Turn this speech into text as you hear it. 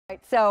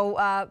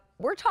So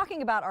we're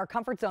talking about our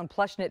Comfort Zone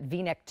plush knit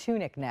V-neck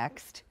tunic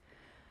next.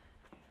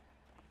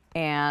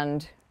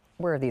 And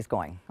where are these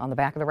going? On the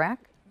back of the rack?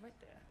 Right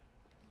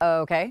there.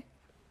 Okay.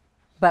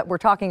 But we're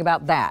talking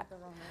about that.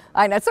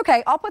 I know, it's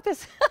okay. I'll put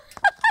this.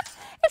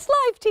 It's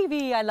live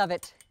TV. I love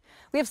it.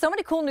 We have so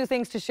many cool new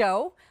things to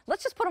show.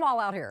 Let's just put them all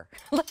out here.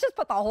 Let's just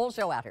put the whole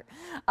show out here.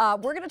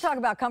 We're going to talk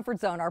about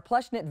Comfort Zone, our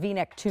plush knit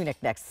V-neck tunic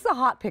next. This is a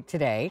hot pick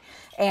today,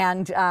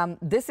 and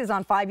this is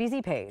on 5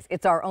 Easy Pays.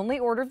 It's our only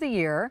order of the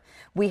year.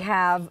 We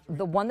have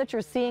the one that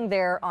you're seeing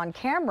there on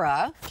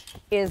camera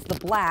is the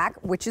black,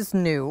 which is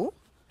new.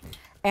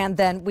 And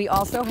then we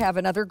also have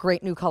another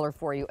great new color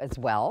for you as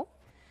well.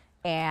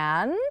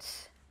 And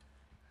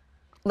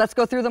let's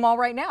go through them all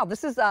right now.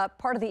 This is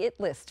part of the IT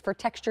list for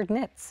textured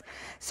knits.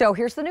 So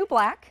here's the new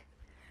black.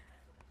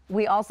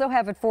 We also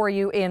have it for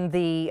you in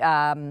the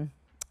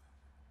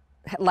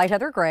light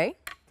heather gray,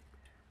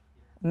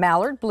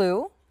 mallard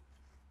blue.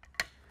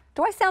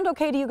 Do I sound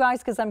okay to you guys?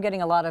 Because I'm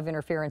getting a lot of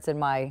interference in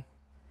my...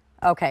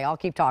 Okay, I'll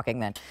keep talking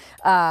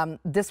then.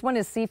 This one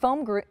is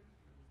seafoam green.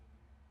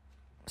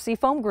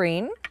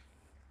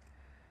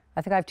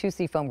 I think I have 2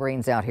 seafoam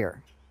greens out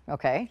here.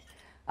 Okay.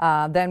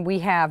 Then we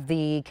have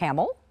the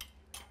camel.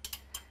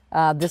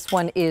 This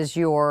one is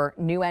your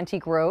new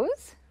antique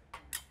rose.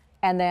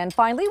 And then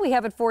finally, we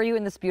have it for you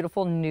in this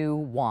beautiful new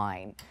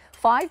wine.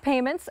 5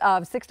 payments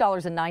of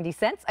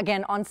 $6.90.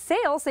 Again, on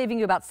sale, saving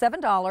you about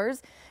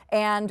 $7,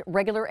 and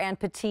regular and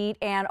petite.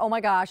 And oh my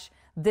gosh,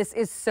 this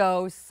is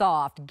so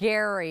soft.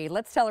 Gary,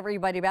 let's tell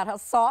everybody about how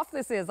soft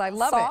this is. I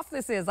love it. Soft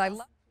this is. I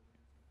love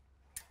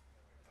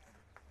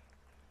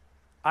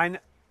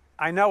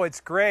I know it's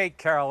great,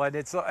 Carolyn.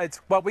 It's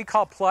what we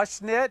call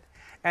plush knit,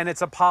 and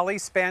it's a poly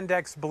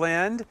spandex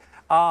blend.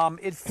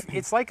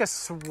 It's like a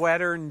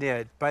sweater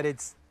knit, but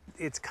it's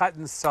cut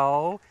and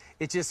sew.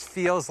 It just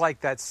feels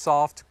like that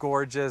soft,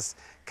 gorgeous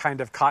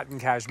kind of cotton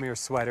cashmere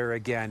sweater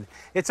again.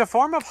 It's a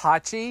form of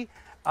hachi,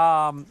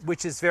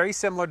 which is very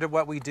similar to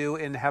what we do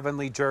in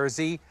Heavenly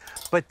Jersey,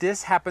 but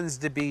this happens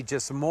to be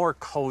just more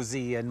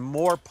cozy and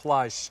more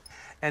plush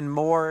and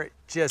more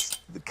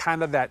just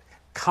kind of that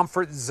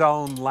Comfort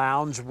Zone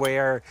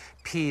loungewear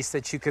piece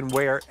that you can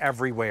wear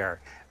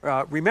everywhere.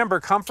 Remember,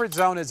 Comfort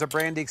Zone is a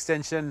brand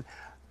extension,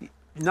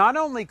 not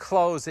only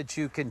clothes that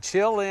you can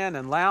chill in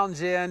and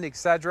lounge in,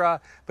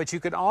 etc., but you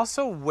can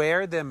also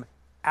wear them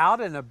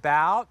out and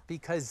about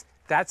because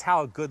that's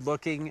how good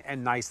looking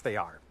and nice they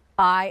are.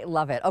 I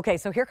love it. Okay,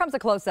 so here comes a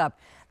close-up.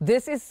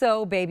 This is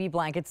so baby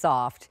blanket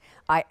soft.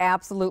 I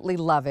absolutely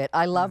love it.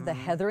 I love the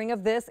heathering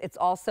of this. It's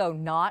also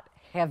not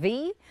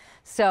heavy,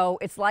 so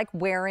it's like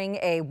wearing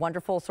a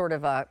wonderful sort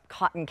of a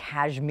cotton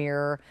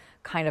cashmere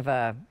kind of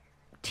a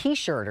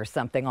t-shirt or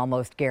something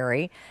almost,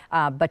 Gary.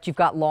 But you've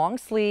got long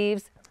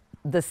sleeves,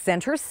 the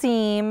center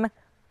seam.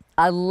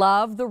 I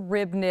love the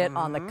rib knit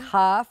on the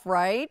cuff,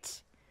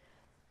 right?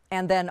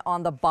 And then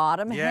on the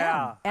bottom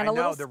hem. And I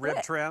know the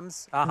rib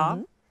trims.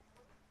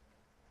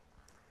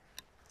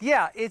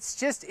 Yeah,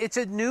 it's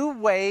a new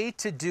way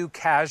to do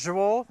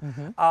casual.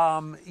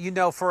 You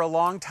know, for a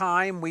long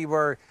time we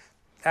were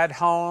at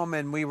home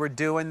and we were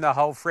doing the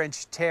whole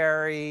French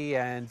terry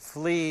and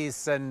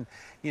fleece and,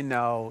 you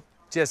know,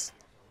 just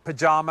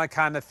pajama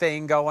kind of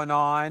thing going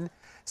on.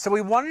 So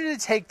we wanted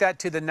to take that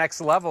to the next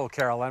level,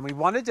 Carolyn. We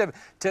wanted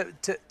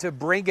to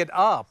bring it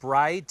up,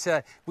 right?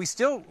 We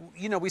still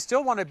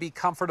want to be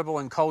comfortable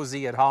and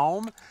cozy at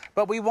home,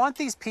 but we want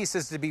these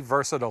pieces to be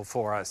versatile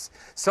for us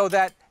so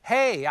that,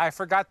 hey, I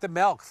forgot the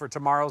milk for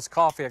tomorrow's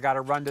coffee. I got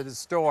to run to the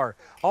store.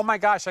 Oh my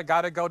gosh, I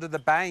got to go to the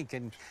bank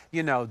and,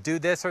 you know, do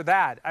this or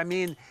that. I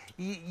mean,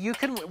 you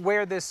can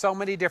wear this so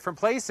many different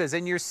places,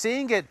 and you're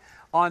seeing it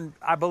on,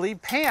 I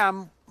believe,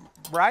 Pam,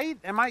 right?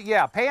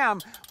 Yeah,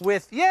 Pam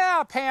with,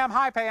 Pam,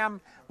 hi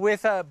Pam,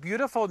 with a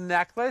beautiful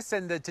necklace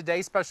and the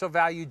Today Special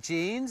Value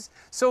jeans.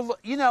 So,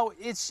 you know,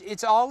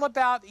 it's all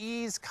about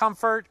ease,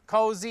 comfort,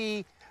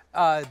 cozy,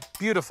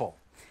 beautiful.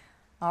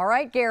 All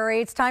right, Gary,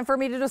 it's time for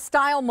me to do a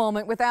style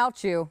moment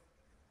without you.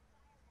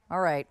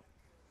 All right.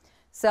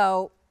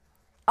 So,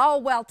 oh,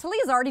 well,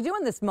 Talia's already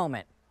doing this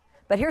moment,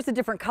 but here's a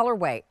different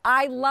colorway.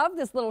 I love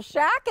this little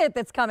shacket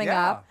that's coming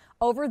up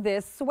over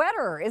this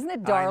sweater. Isn't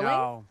it darling? I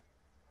know.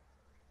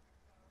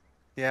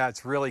 Yeah,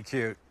 it's really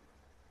cute.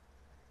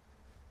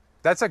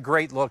 That's a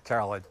great look,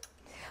 Carolyn.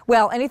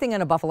 Well, anything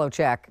in a buffalo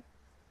check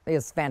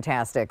is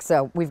fantastic.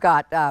 So we've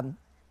got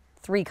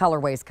 3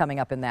 colorways coming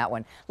up in that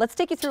one. Let's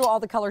take you through all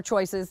the color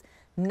choices.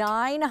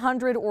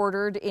 900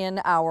 ordered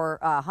in our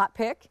hot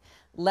pick.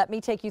 Let me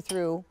take you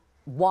through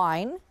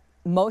wine,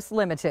 most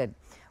limited.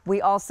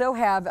 We also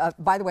have,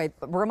 by the way,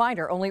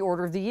 reminder, only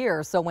order of the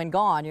year. So when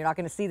gone, you're not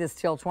going to see this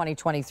till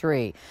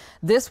 2023.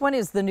 This one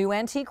is the new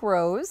antique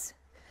rose.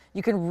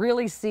 You can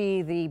really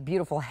see the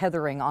beautiful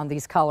heathering on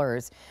these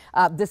colors.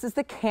 This is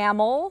the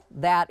camel.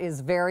 That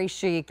is very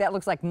chic. That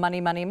looks like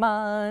money, money,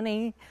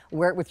 money.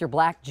 Wear it with your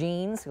black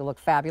jeans. You'll look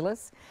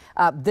fabulous.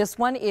 This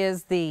one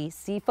is the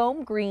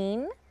seafoam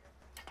green.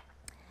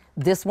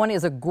 This one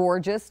is a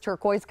gorgeous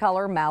turquoise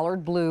color,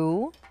 mallard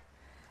blue.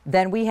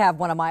 Then we have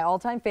one of my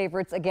all-time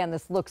favorites. Again,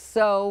 this looks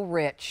so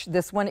rich.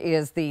 This one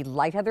is the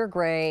light heather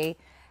gray.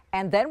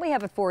 And then we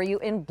have it for you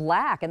in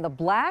black. And the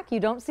black, you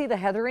don't see the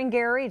heathering,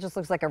 Gary. It just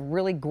looks like a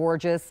really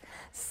gorgeous,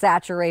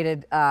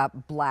 saturated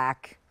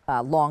black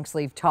long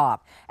sleeve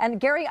top. And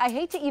Gary, I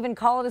hate to even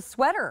call it a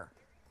sweater,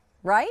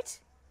 right?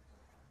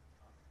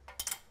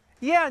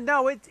 Yeah,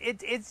 no,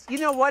 it's, you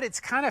know what? It's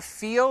kind of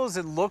feels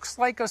and looks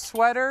like a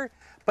sweater,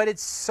 but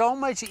it's so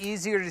much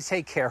easier to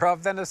take care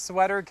of than a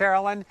sweater,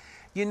 Carolyn.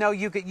 You know,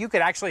 you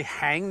could actually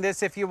hang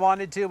this if you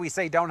wanted to. We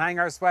say don't hang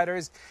our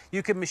sweaters.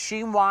 You can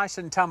machine wash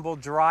and tumble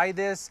dry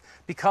this.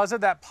 Because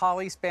of that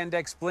poly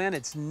spandex blend,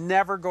 it's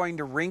never going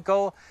to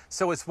wrinkle.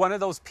 So it's one of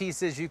those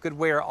pieces you could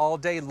wear all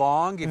day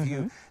long if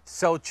you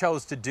so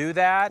chose to do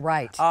that.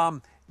 Right.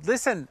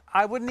 Listen,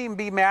 I wouldn't even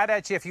be mad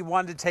at you if you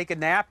wanted to take a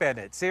nap in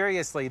it.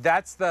 Seriously,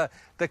 that's the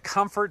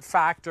comfort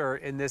factor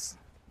in this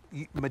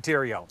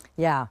material.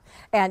 Yeah.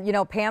 And you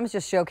know, Pam's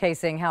just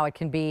showcasing how it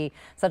can be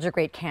such a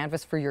great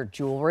canvas for your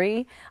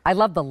jewelry. I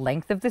love the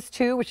length of this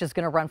too, which is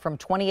going to run from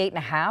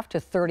 28.5 to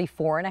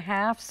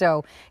 34.5.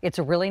 So it's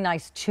a really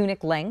nice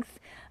tunic length.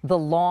 The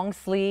long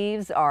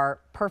sleeves are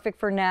perfect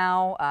for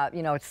now.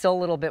 You know, it's still a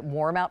little bit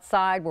warm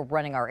outside. We're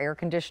running our air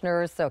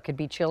conditioners, so it could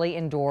be chilly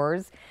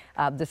indoors.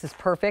 This is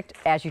perfect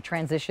as you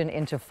transition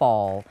into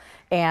fall.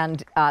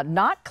 And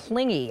not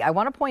clingy. I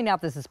want to point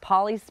out this is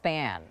poly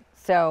span.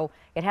 So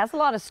it has a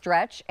lot of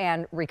stretch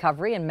and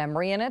recovery and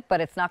memory in it,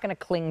 but it's not going to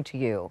cling to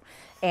you.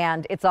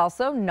 And it's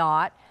also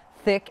not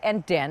thick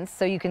and dense.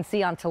 So you can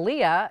see on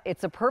Talia,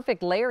 it's a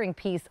perfect layering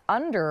piece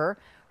under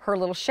her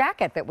little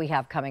shacket that we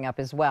have coming up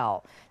as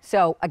well.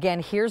 So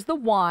again, here's the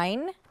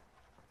wine.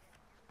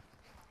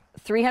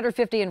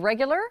 350 in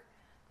regular,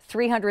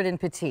 300 in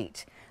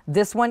petite.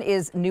 This one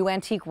is new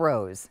antique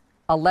rose.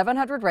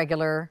 1100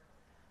 regular,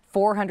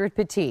 400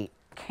 petite.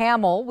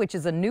 Camel, which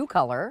is a new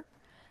color.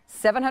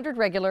 700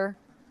 regular,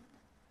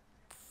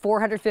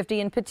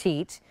 450 in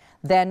petite.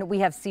 Then we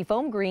have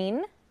seafoam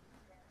green,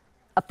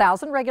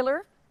 1000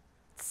 regular,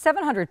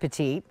 700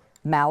 petite.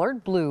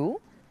 Mallard blue,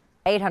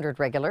 800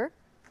 regular,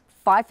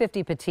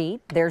 550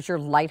 petite. There's your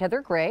light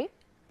heather gray,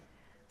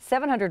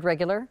 700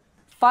 regular,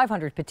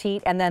 500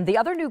 petite. And then the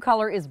other new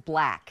color is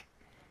black,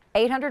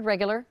 800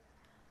 regular,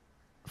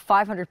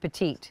 500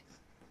 petite.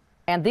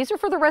 And these are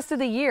for the rest of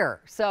the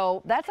year.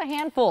 So that's a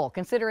handful,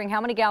 considering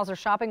how many gals are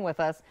shopping with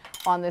us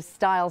on this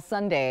Style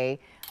Sunday.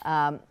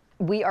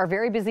 We are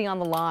very busy on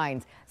the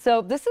lines.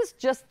 So this is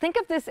just, think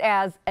of this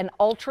as an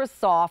ultra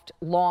soft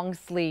long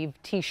sleeve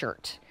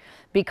t-shirt,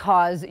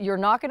 because you're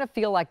not going to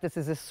feel like this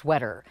is a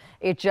sweater.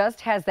 It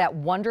just has that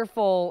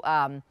wonderful,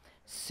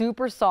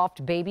 super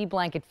soft baby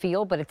blanket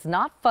feel, but it's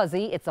not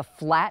fuzzy. It's a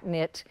flat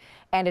knit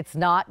and it's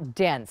not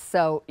dense.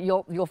 So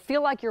you'll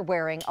feel like you're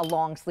wearing a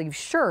long sleeve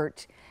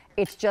shirt.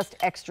 It's just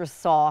extra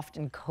soft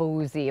and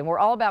cozy. And we're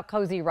all about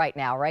cozy right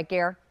now, right,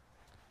 Gare?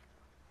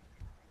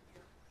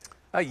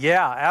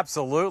 Yeah,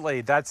 absolutely.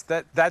 That's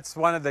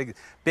one of the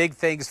big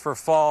things for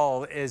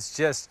fall, is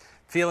just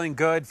feeling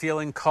good,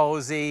 feeling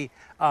cozy.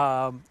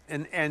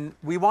 And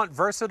we want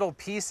versatile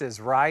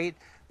pieces, right?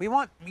 We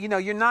want, you know,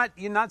 you're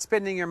not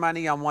spending your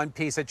money on one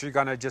piece that you're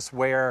going to just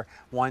wear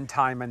one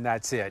time and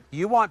that's it.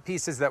 You want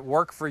pieces that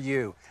work for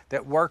you,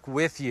 that work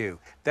with you,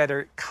 that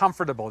are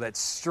comfortable, that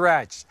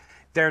stretch.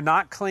 They're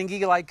not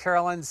clingy, like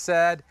Carolyn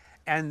said.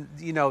 And,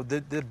 you know,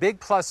 the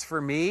big plus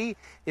for me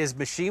is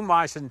machine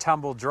wash and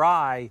tumble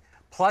dry,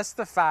 plus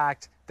the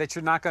fact that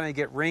you're not going to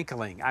get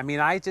wrinkling. I mean,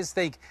 I just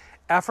think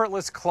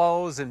effortless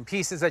clothes and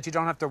pieces that you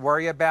don't have to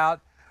worry about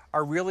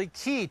are really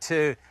key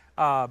to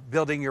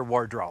building your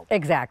wardrobe.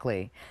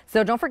 Exactly.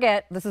 So don't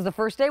forget, this is the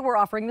first day we're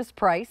offering this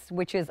price,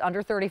 which is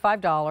under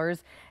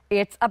 $35.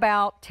 It's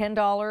about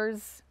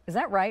 $10. Is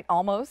that right?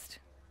 Almost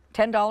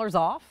 $10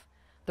 off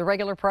the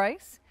regular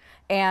price.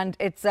 And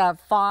it's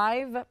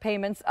 5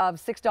 payments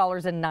of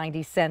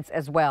 $6.90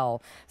 as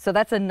well. So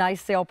that's a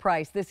nice sale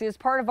price. This is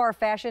part of our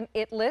fashion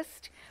it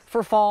list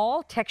for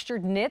fall.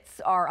 Textured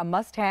knits are a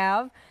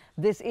must-have.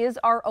 This is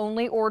our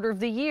only order of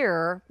the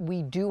year.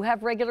 We do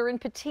have regular and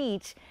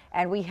petite,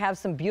 and we have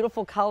some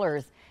beautiful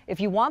colors. If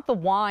you want the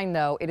wine,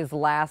 though, it is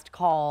last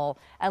call.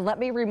 And let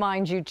me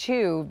remind you,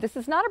 too, this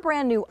is not a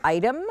brand new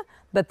item,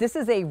 but this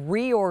is a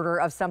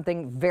reorder of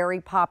something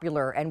very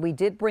popular. And we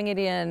did bring it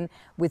in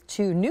with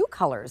 2 new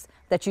colors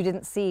that you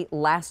didn't see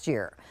last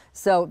year.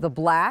 So the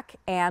black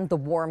and the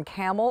warm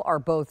camel are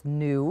both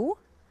new.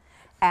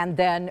 And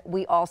then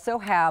we also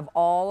have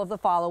all of the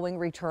following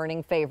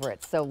returning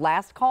favorites. So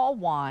last call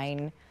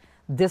wine.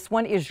 This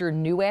one is your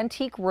new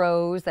antique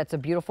rose. That's a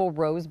beautiful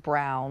rose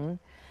brown.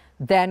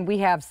 Then we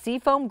have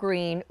seafoam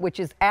green, which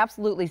is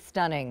absolutely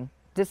stunning.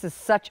 This is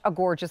such a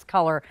gorgeous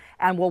color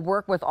and will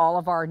work with all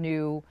of our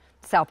new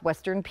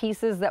Southwestern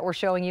pieces that we're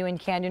showing you in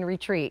Canyon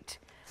Retreat.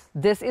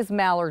 This is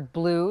mallard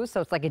blue, so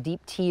it's like a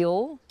deep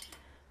teal.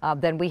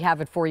 Then we have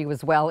it for you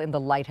as well in the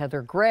light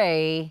heather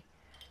gray.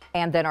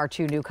 And then our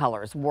 2 new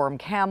colors, warm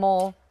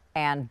camel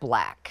and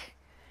black.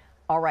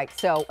 All right,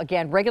 so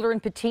again, regular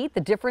and petite. The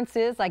difference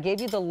is I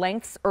gave you the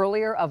lengths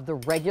earlier of the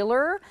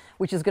regular,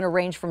 which is going to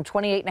range from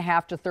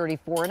 28.5 to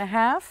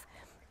 34.5.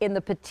 In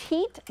the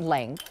petite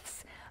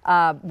lengths,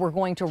 we're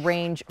going to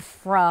range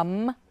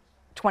from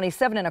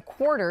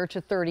 27.25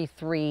 to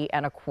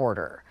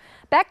 33.25.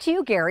 Back to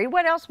you, Gary.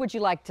 What else would you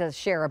like to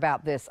share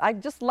about this? I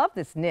just love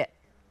this knit.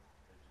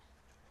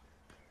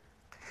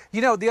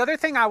 You know, the other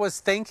thing I was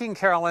thinking,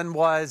 Carolyn,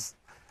 was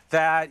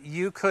that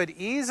you could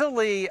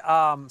easily,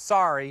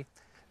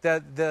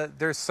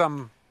 there's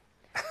some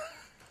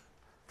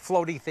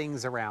floaty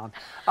things around.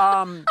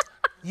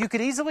 You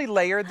could easily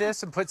layer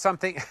this and put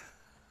something,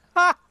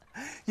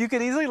 you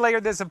could easily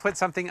layer this and put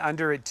something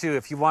under it too.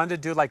 If you wanted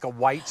to do like a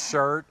white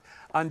shirt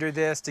under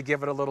this to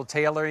give it a little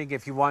tailoring,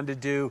 if you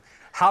wanted to do,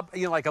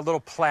 like a little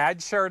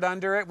plaid shirt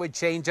under it would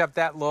change up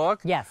that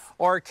look. Yes.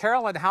 Or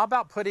Carolyn, how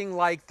about putting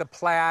like the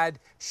plaid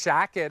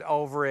shacket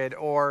over it,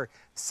 or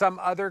some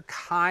other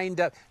kind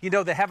of,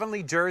 the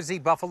Heavenly Jersey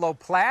Buffalo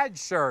plaid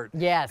shirt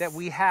that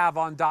we have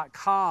on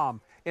 .com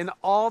in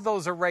all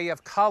those array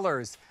of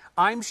colors.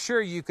 I'm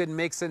sure you could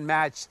mix and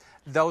match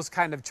those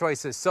kind of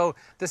choices. So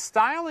the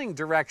styling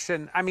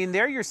direction, I mean,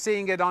 there you're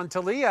seeing it on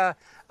Talia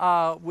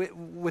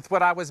with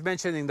what I was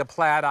mentioning, the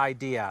plaid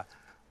idea.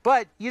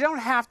 But you don't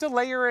have to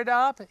layer it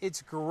up.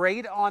 It's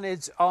great on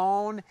its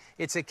own.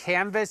 It's a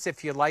canvas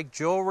if you like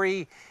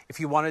jewelry,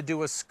 if you want to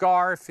do a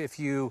scarf, if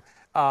you,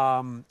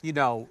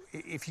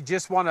 if you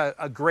just want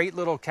a great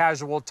little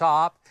casual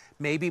top,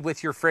 maybe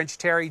with your French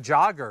terry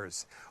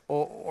joggers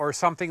or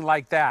something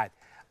like that.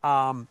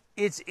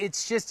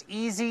 It's just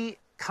easy,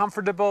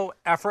 comfortable,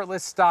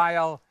 effortless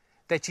style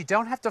that you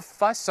don't have to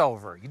fuss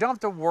over. You don't have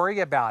to worry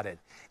about it.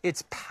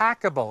 It's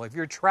packable. If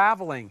you're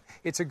traveling,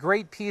 it's a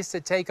great piece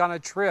to take on a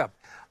trip.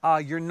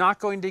 You're not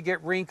going to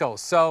get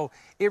wrinkles. So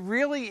it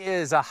really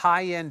is a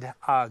high-end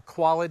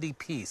quality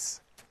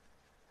piece.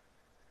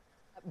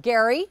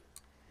 Gary,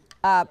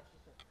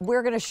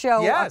 we're going to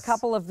show a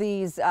couple of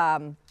these.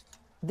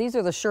 These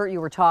are the shirt you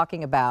were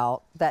talking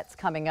about that's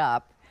coming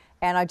up.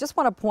 And I just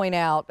want to point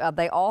out,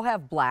 they all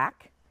have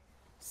black.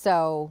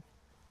 So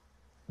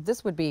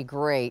this would be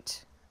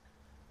great.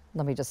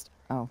 Let me just,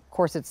 of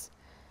course it's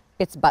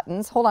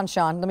buttons. Hold on,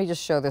 Sean. Let me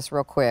just show this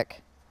real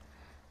quick.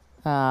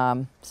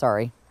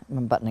 Sorry,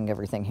 I'm buttoning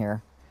everything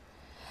here.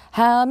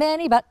 How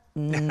many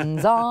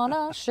buttons on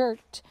a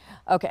shirt?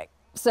 Okay,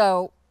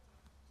 so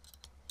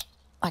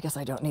I guess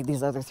I don't need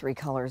these other three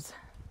colors.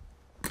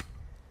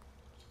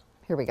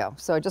 Here we go.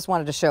 So I just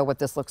wanted to show what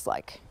this looks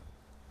like.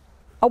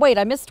 Oh, wait,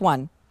 I missed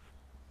one.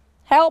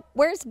 Help,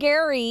 where's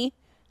Gary?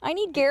 I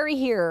need Gary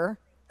here.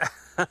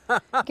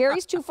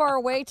 Gary's too far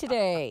away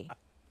today.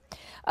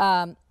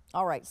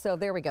 All right, so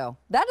there we go.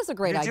 That is a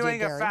great idea, Gary.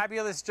 You're doing a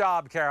fabulous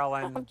job,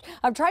 Carolyn.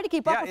 I'm trying to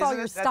keep up with all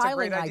your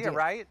styling that's a great idea,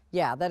 right?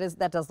 Yeah,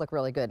 that does look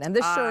really good. And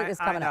this shirt is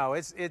coming up. I know,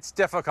 it's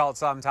difficult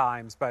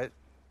sometimes, but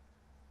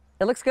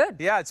it looks good.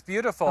 Yeah, it's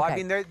beautiful. Okay. I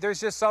mean, there's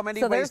just so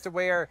many ways to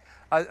wear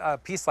a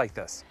piece like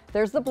this.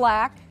 There's the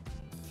black.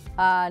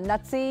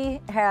 Nutsy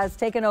has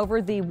taken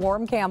over the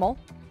warm camel.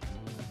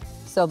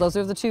 So those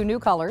are the two new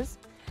colors.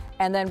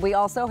 And then we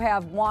also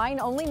have wine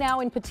only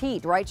now in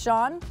petite, right,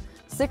 Sean?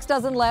 6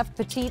 dozen left,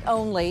 petite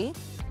only.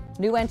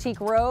 New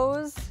antique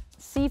rose,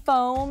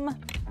 seafoam,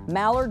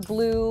 mallard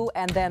blue,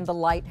 and then the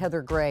light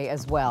heather gray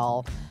as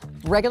well.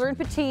 Regular and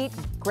petite,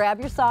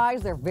 grab your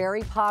size. They're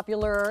very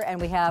popular,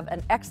 and we have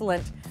an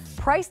excellent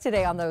price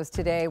today on those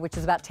today, which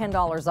is about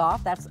 $10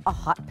 off. That's a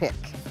hot pick.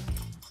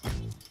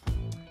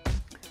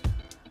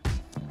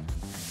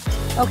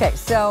 Okay,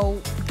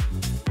 so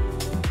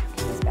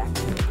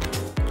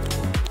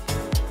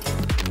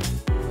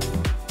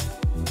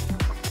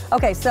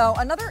okay, so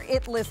another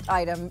It List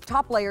item,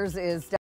 top layers is